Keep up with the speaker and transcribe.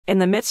In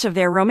the midst of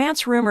their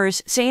romance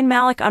rumors, Zayn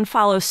Malik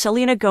unfollows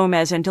Selena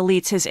Gomez and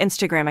deletes his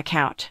Instagram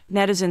account.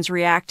 Netizens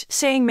react,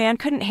 saying man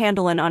couldn't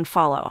handle an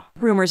unfollow.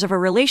 Rumors of a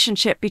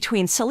relationship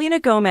between Selena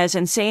Gomez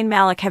and Zayn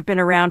Malik have been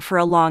around for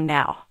a long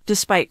now.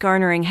 Despite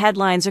garnering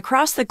headlines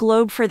across the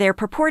globe for their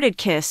purported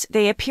kiss,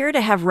 they appear to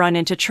have run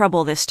into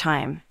trouble this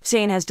time.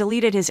 Zayn has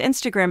deleted his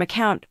Instagram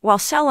account, while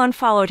Sel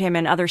unfollowed him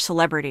and other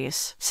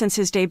celebrities. Since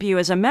his debut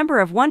as a member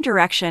of One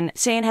Direction,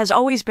 Zayn has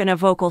always been a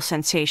vocal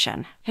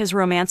sensation. His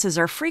romances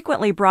are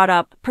frequently brought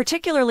up,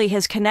 particularly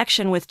his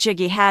connection with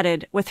Gigi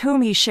Hadid, with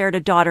whom he shared a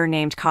daughter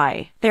named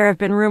Kai. There have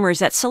been rumors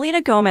that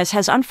Selena Gomez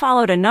has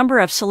unfollowed a number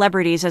of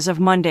celebrities as of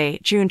Monday,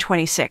 June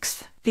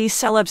 26th. These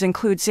celebs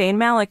include Zayn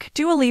Malik,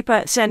 Dua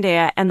Lipa,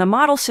 Zendaya, and the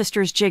model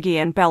sisters Gigi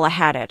and Bella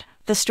Hadid.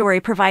 The story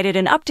provided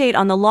an update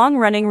on the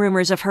long-running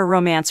rumors of her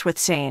romance with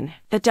Zayn.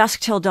 The Dusk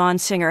Till Dawn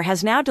singer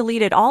has now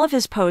deleted all of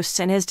his posts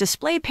and his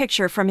display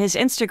picture from his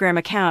Instagram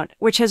account,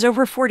 which has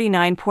over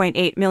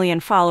 49.8 million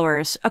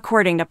followers,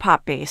 according to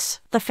Popbase.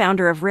 The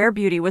founder of Rare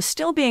Beauty was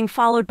still being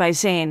followed by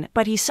Zayn,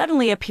 but he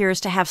suddenly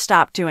appears to have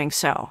stopped doing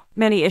so.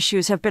 Many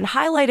issues have been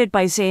highlighted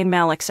by Zayn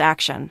Malik's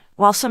action.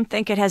 While some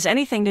think it has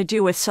anything to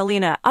do with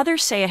Selena,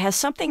 others say it has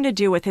something to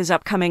do with his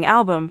upcoming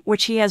album,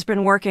 which he has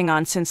been working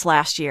on since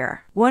last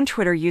year. One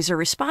Twitter user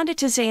responded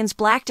to Zayn's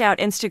blacked-out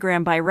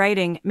Instagram by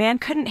writing, "Man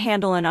couldn't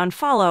handle an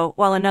unfollow,"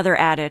 while another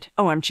added,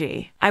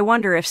 "OMG. I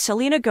wonder if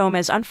Selena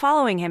Gomez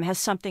unfollowing him has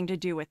something to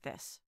do with this."